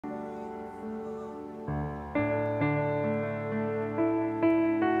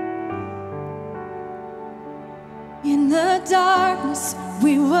the darkness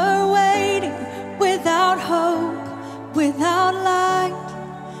we were waiting, without hope, without light,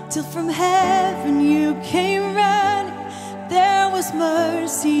 till from heaven you came running. There was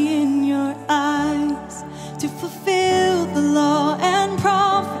mercy in your eyes to fulfill the law and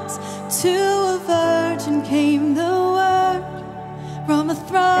prophets. To a virgin came the word, from a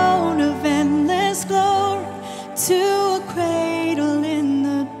throne of endless glory to a cradle in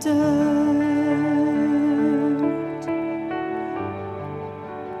the dirt.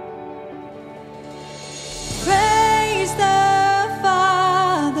 Praise the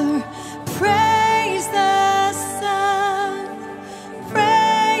Father, praise the Son,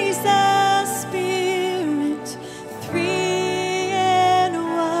 praise the Spirit, three in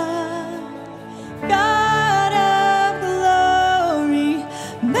one. God of glory,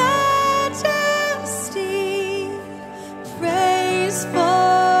 majesty, praise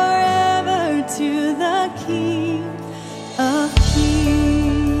forever to the King of Kings.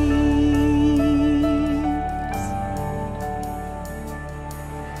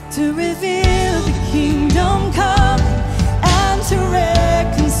 To reveal the kingdom come and to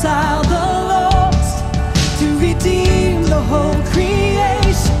reconcile the lost, to redeem the whole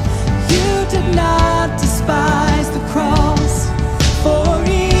creation. You did not despise the cross, for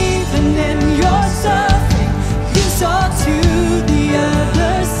even in your suffering you saw to the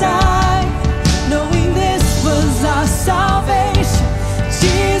other side, knowing this was our salvation.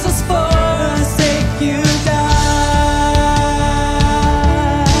 Jesus, for our sake you died.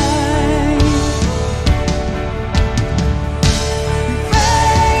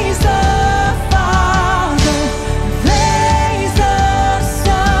 Praise the Father, praise the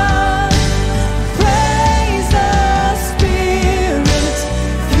Son, praise the Spirit,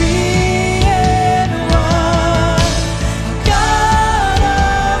 three in one. God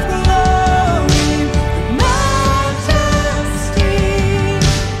of glory, majesty,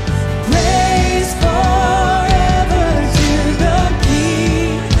 praise forever to the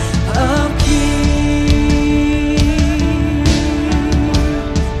King of Kings.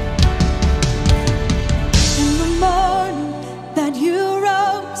 In the morning that you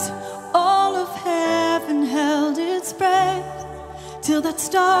rose, all of heaven held its breath, till that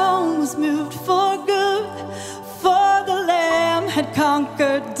stone was moved for good, for the Lamb had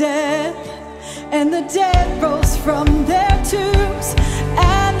conquered death, and the dead rose from their tombs.